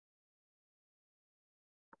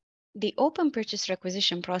The Open Purchase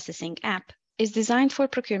Requisition Processing app is designed for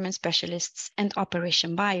procurement specialists and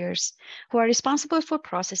operation buyers who are responsible for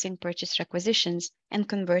processing purchase requisitions and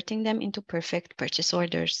converting them into perfect purchase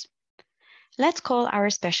orders. Let's call our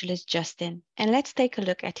specialist Justin, and let's take a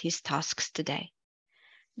look at his tasks today.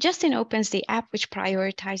 Justin opens the app which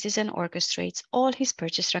prioritizes and orchestrates all his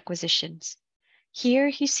purchase requisitions. Here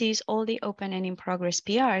he sees all the open and in-progress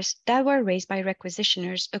PRs that were raised by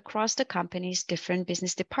requisitioners across the company's different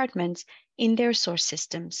business departments in their source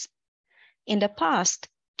systems. In the past,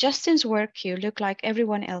 Justin's work queue looked like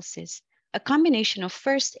everyone else's, a combination of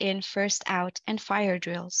first in, first out, and fire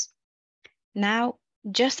drills. Now,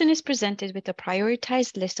 Justin is presented with a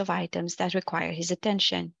prioritized list of items that require his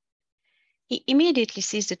attention. He immediately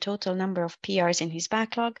sees the total number of PRs in his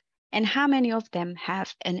backlog and how many of them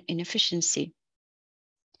have an inefficiency.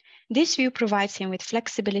 This view provides him with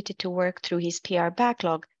flexibility to work through his PR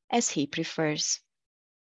backlog as he prefers.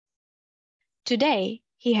 Today,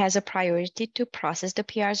 he has a priority to process the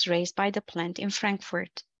PRs raised by the plant in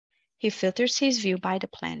Frankfurt. He filters his view by the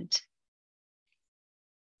plant.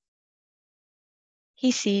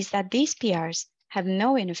 He sees that these PRs have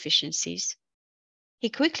no inefficiencies. He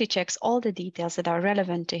quickly checks all the details that are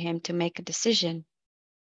relevant to him to make a decision.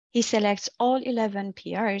 He selects all 11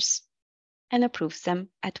 PRs and approves them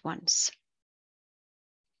at once.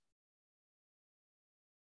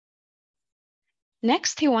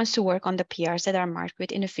 Next, he wants to work on the PRs that are marked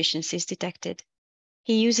with inefficiencies detected.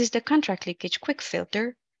 He uses the contract leakage quick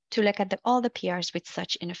filter to look at all the PRs with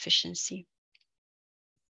such inefficiency.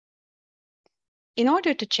 In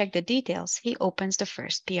order to check the details, he opens the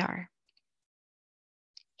first PR.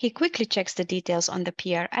 He quickly checks the details on the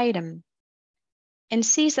PR item and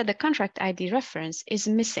sees that the contract ID reference is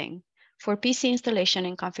missing for PC installation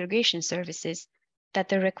and configuration services that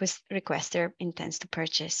the requester intends to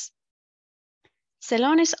purchase.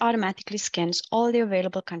 Celonis automatically scans all the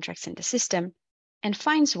available contracts in the system and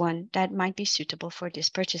finds one that might be suitable for this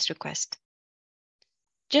purchase request.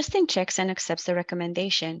 Justin checks and accepts the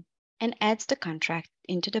recommendation and adds the contract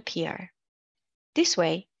into the PR. This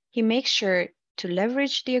way, he makes sure to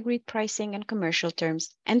leverage the agreed pricing and commercial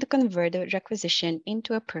terms and to convert the requisition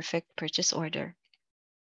into a perfect purchase order.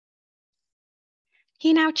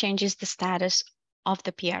 He now changes the status of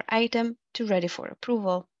the PR item to ready for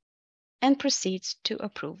approval and proceeds to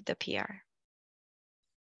approve the PR.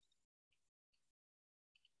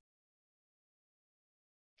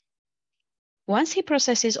 Once he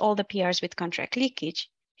processes all the PRs with contract leakage,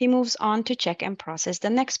 he moves on to check and process the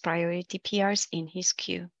next priority PRs in his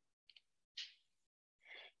queue.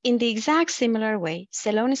 In the exact similar way,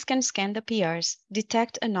 Celonis can scan the PRs,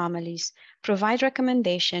 detect anomalies, provide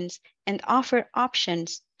recommendations, and offer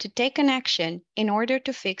options to take an action in order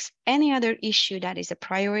to fix any other issue that is a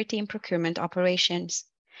priority in procurement operations.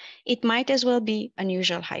 It might as well be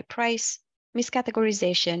unusual high price,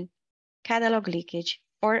 miscategorization, catalog leakage,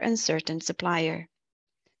 or uncertain supplier.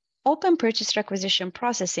 Open purchase requisition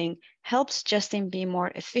processing helps Justin be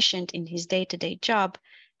more efficient in his day-to-day job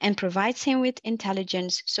and provides him with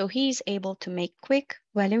intelligence so he is able to make quick,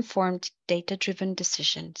 well-informed, data-driven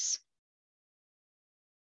decisions.